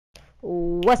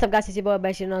What's up, guys? It's your boy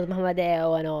Bashir knows Muhammad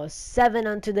 107,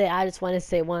 and today I just want to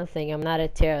say one thing. I'm not a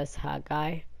terrorist hot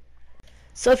guy.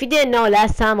 So if you didn't know,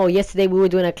 last time or yesterday we were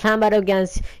doing a clan battle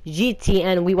against GT,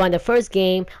 and we won the first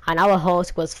game, and our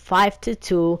host was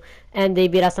 5-2, and they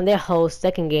beat us on their host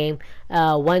second game,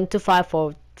 1-5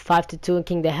 for 5-2 in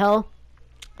King the Hell.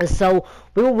 And so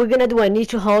we're gonna do a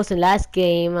neutral host, and last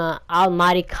game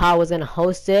Almighty Car was gonna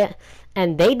host it,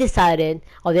 and they decided,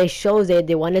 or they showed that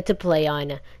they wanted to play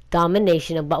on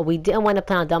domination, but we didn't want to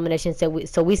play on domination. So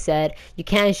we said you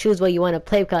can't choose what you want to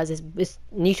play because it's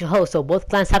neutral host. So both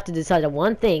clans have to decide on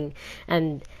one thing,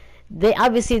 and they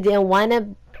obviously didn't want to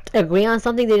agree on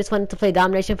something. They just wanted to play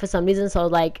domination for some reason. So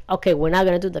like, okay, we're not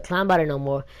gonna do the clan battle no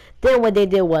more. Then what they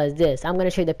did was this. I'm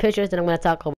gonna show you the pictures, and I'm gonna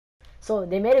talk about. So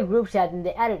they made a group chat and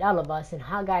they added all of us, and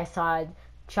HawEye started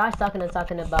trash talking and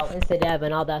talking about InstaDev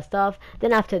and all that stuff.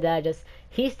 Then after that,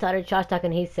 he started trash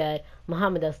talking. He said,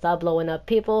 "Muhammad, stop blowing up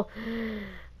people,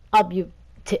 up you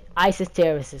ISIS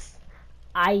terrorists."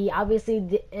 I obviously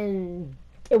didn't.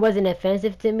 It wasn't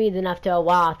offensive to me. Then after a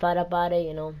while, I thought about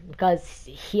it, because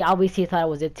he obviously thought it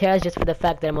was a terrorist just for the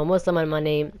fact that I'm a Muslim and my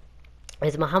name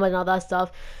is Muhammad and all that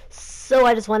stuff. So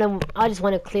I just want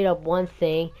to clear up one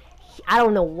thing. I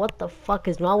don't know what the fuck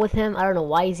is wrong with him. I don't know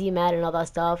why is he mad and all that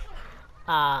stuff.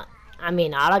 I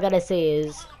mean, all I gotta say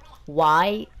is,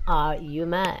 why are you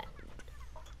mad?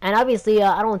 And obviously,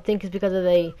 I don't think it's because of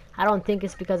the. I don't think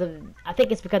it's because of. I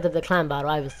think it's because of the clan battle.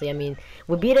 Obviously, I mean,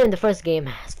 we beat it in the first game,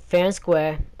 fair and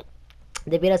square.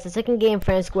 They beat us the second game,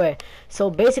 fair and square. So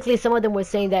basically, some of them were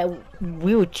saying that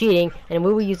we were cheating and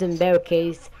we were using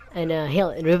barricades and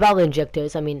revolver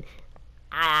injectors. I mean,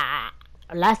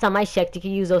 last time I checked, you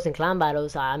can use those in clan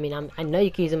battles. I mean, I know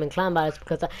you can use them in clan battles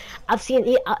because I've seen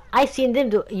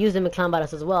them use them in clan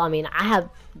battles as well. I mean, I have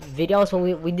videos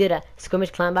when we did a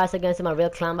scrimmage clan battles against them, a real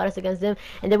clan battles against them,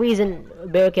 and they were using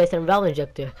barricades and revolver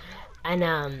injector. And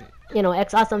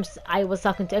X Awesome, I was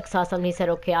talking to X Awesome, and he said,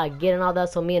 okay, I get and all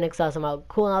that. So me and X Awesome are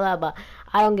cool and all that, but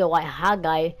I don't get why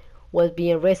HawEye was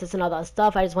being racist and all that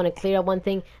stuff. I just want to clear up one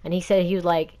thing. And he said he was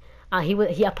like.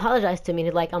 He apologized to me.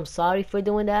 He's like, I'm sorry for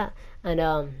doing that, and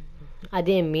I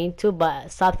didn't mean to, but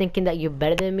stop thinking that you're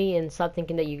better than me, and stop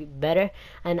thinking that you're better.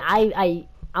 And I'm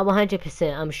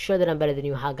 100%. I'm sure that I'm better than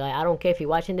you, HawEye. I don't care if you're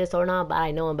watching this or not, but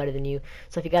I know I'm better than you.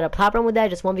 So if you got a problem with that,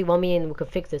 just 1v1 me, and we can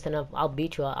fix this, and I'll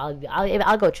beat you.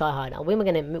 I'll go try hard. We're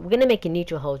gonna make a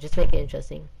neutral host. Just make it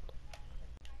interesting.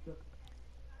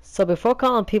 So before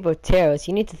calling people terrorists,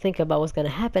 you need to think about what's gonna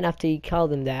happen after you call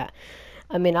them that.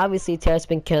 I mean, obviously, terrorists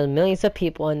been killing millions of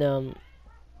people, and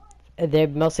they're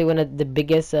mostly one of the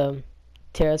biggest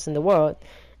terrorists in the world,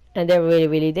 and they're really,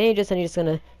 really dangerous. And you're just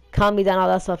gonna calm me down, all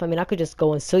that stuff. I mean, I could just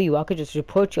go and sue you. I could just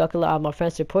report you. I could let all my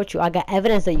friends report you. I got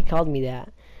evidence that you called me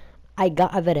that. I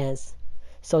got evidence.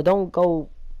 So don't go.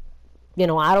 I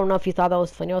don't know if you thought that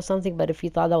was funny or something, but if you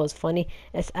thought that was funny,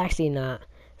 it's actually not.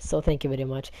 So thank you very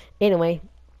much. Anyway,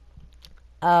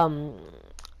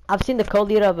 I've seen the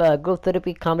co-leader of Group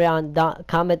Therapy comment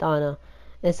on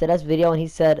InstaDev's video, and he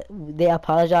said they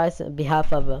apologized on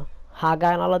behalf of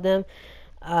HawEye and all of them,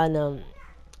 and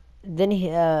then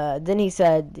he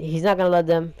said he's not gonna let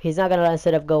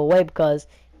InstaDev go away because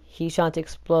he's trying to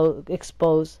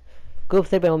expose Group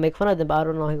Therapy and will make fun of them. But I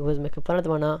don't know if he was making fun of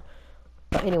them or not.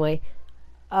 But anyway,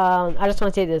 I just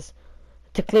want to say this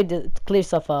to clear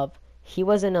stuff up. He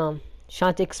wasn't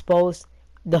trying to expose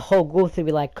the whole Group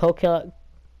Therapy, like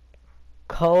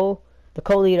the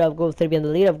co-leader of Group 30 and the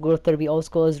leader of Group 30, Old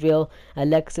School Israel,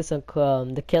 Alexis, and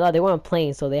the killer. They weren't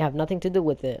playing, so they have nothing to do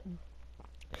with it.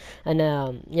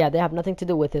 And yeah, they have nothing to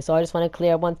do with it. So I just want to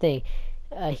clear up one thing.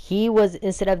 He was,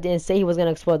 instead of didn't say he was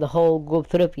gonna expose the whole Group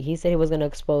 30, he said he was gonna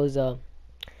expose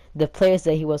the players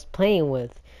that he was playing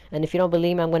with. And if you don't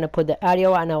believe me, I'm gonna put the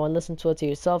audio right now and listen to it to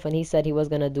yourself. And he said he was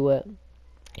gonna do it.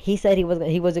 He said he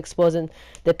was exposing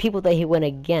the people that he went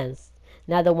against,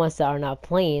 not the ones that are not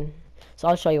playing. So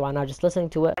I'll show you right now, just listening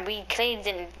to it. We clearly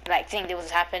didn't think this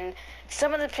was happened.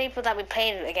 Some of the people that we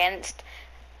played against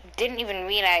didn't even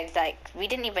realize, we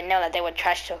didn't even know that they would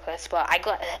trash talk us. But I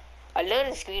got a load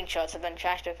of screenshots of them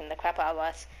trash talking the crap out of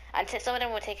us, and some of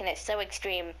them were taking it so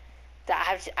extreme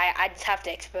that I just have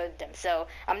to expose them. So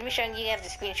I'm gonna be showing you guys the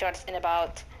screenshots in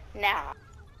about now.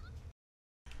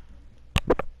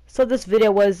 So this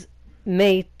video was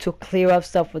made to clear up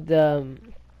stuff with the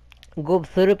Group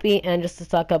Therapy, and just to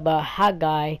talk about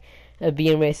HawEye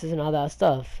being racist and all that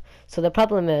stuff. So the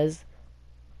problem is,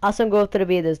 us and Group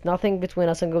Therapy, there's nothing between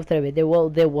us and Group Therapy. They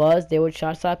were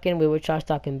trash talking, we were trash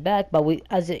talking back, but you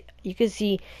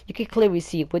can clearly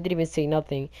see, we didn't even say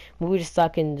nothing. We were just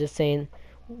talking, just saying,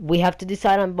 we have to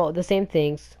decide on both the same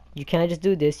things. You can't just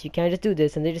do this, you can't just do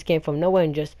this, and they just came from nowhere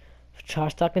and just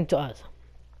trash talking to us.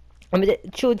 I mean,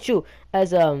 true.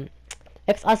 As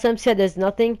XSM said, there's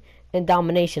nothing in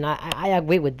domination. I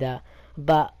agree with that,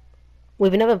 but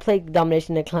we've never played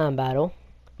domination in a clan battle.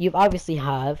 You obviously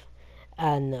have,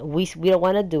 and we don't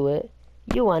want to do it.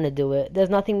 You want to do it. There's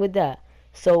nothing with that.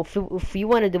 So if you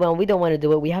want to do it and we don't want to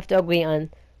do it, we have to agree on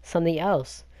something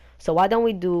else. So why don't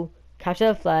we do capture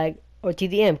the flag or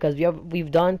TDM? Because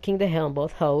we've done King the Hill on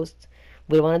both hosts.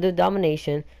 We want to do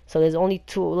domination. So there's only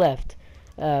two left.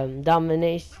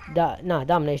 Domination, not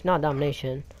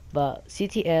domination, but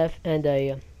CTF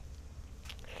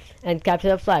and capture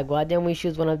the flag. Why didn't we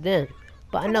choose one of them?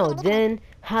 But I know then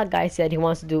HawEye said he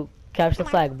wants to do capture the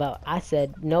flag, but I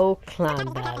said no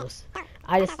clan battles.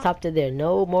 I just stopped it there.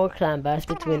 No more clan battles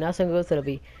between us and Go to the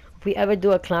B. If we ever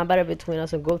do a clan battle between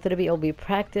us and Go to the B, it'll be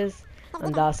practice,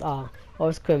 and that's all,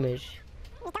 or scrimmage.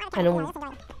 And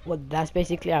well, that's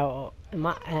basically our. In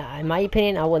my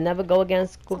opinion, I will never go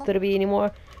against Go to the B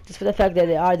anymore, just for the fact that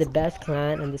they are the best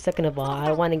clan. And the second of all, I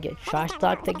don't want to get trash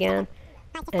talked again.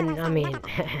 And I mean,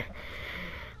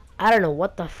 I don't know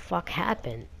what the fuck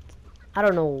happened. I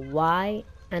don't know why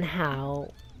and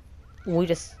how. They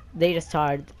just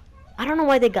started. I don't know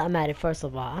why they got mad at first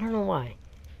of all. I don't know why.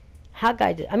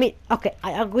 HawEye did. I mean, okay,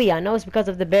 I agree. I know it's because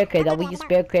of the bear crate that we use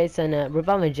bear crates and a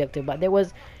revolver injector, but they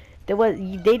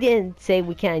didn't say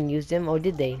we can't use them, or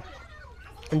did they?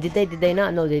 And did they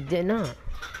not? No, they did not.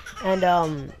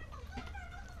 And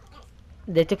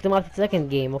they took them off the second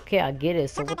game. Okay, I get it.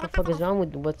 So what the fuck is wrong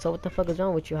with what the fuck is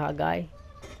wrong with you, HawEye?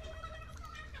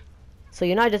 So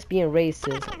you're not just being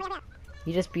racist.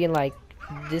 You're just being like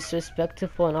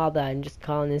disrespectful and all that, and just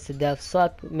calling this a death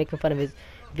suck, making fun of his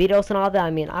videos and all that.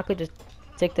 I mean, I could just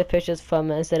take the pictures from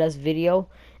NCS video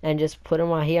and just put them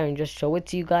right here and just show it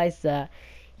to you guys that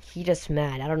he just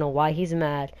mad. I don't know why he's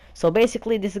mad. So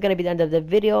basically, this is gonna be the end of the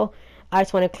video. I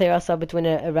just want to clear us up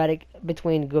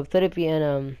between group therapy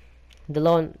and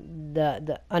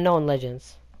the unknown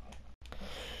legends.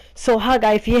 So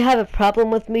HawEye, if you have a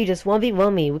problem with me, just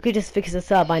 1v1 me. We could just fix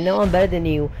this up. I know I'm better than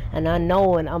you, and I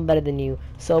know I'm better than you.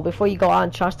 So before you go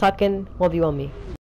on trash talking, 1v1 me.